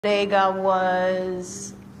Bodega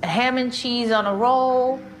was ham and cheese on a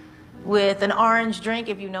roll with an orange drink,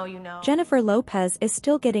 if you know, you know. Jennifer Lopez is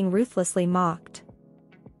still getting ruthlessly mocked.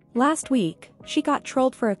 Last week, she got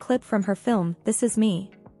trolled for a clip from her film, This Is Me.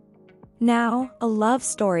 Now, a love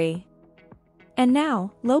story. And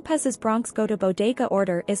now, Lopez's Bronx go to Bodega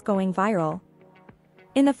order is going viral.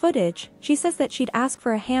 In the footage, she says that she'd ask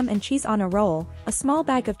for a ham and cheese on a roll, a small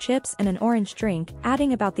bag of chips and an orange drink,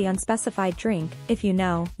 adding about the unspecified drink, if you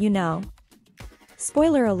know, you know.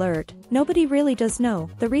 Spoiler alert, nobody really does know.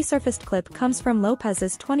 The resurfaced clip comes from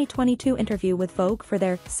Lopez's 2022 interview with Vogue for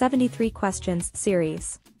their 73 Questions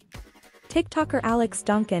series. TikToker Alex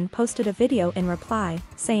Duncan posted a video in reply,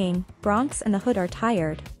 saying, "Bronx and the hood are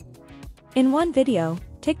tired." In one video,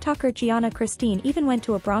 TikToker Gianna Christine even went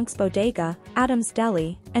to a Bronx bodega, Adam's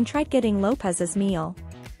Deli, and tried getting Lopez's meal.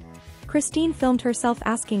 Christine filmed herself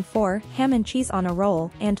asking for ham and cheese on a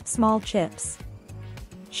roll and small chips.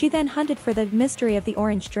 She then hunted for the mystery of the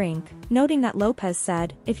orange drink, noting that Lopez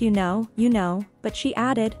said, "If you know, you know," but she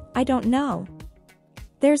added, "I don't know.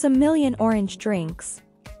 There's a million orange drinks.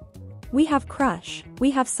 We have Crush,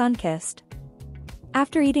 we have Sunkissed."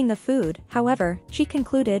 After eating the food, however, she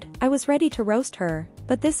concluded, "I was ready to roast her,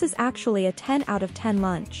 but this is actually a 10 out of 10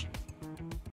 lunch."